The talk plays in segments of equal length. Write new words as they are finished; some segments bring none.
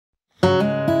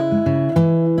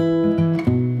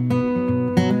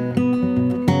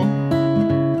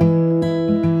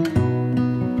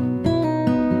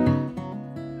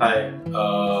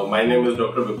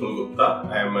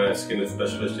a skin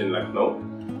specialist in Lucknow.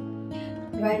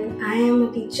 Well, I am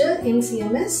a teacher in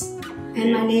CMS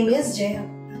and my name is Jaya.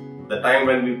 The time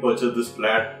when we purchased this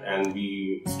flat and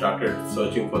we started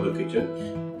searching for the kitchen,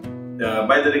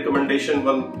 by the recommendation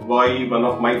by one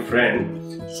of my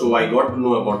friends, so I got to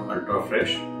know about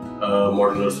Ultrafresh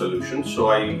modular solution. So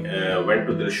I went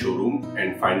to their showroom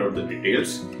and find out the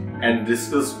details and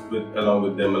discussed along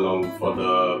with them for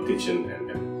the kitchen and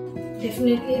everything.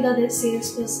 Definitely the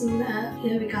salesperson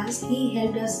Vikas, he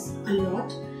helped us a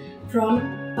lot from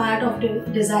part of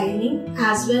designing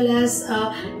as well as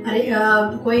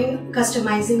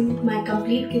customizing my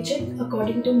complete kitchen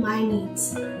according to my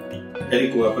needs.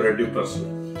 Very cooperative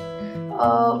person.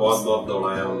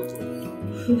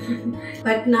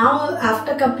 But now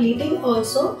after completing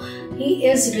also, he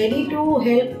is ready to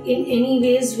help in any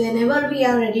ways whenever we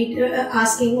are ready to,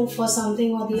 asking for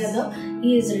something or the other,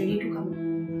 he is ready to come.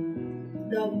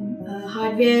 The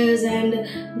hardwares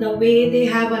and the way they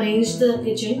have arranged the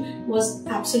kitchen was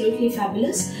absolutely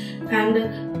fabulous, and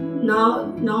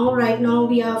right now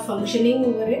we are functioning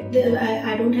over it.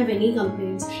 I don't have any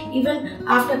complaints. Even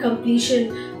after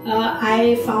completion,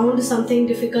 I found something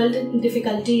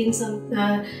difficulty in some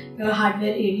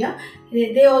hardware area.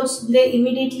 They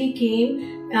immediately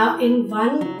came in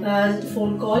one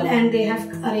phone call, and they have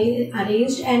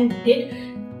arranged and did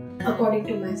according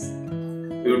to myself.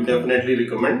 We would definitely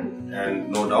recommend,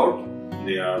 and no doubt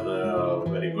they are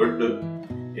very good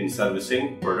in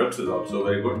servicing. Products is also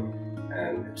very good,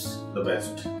 and it's the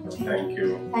best. Thank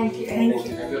you. Thank you. Thank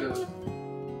you.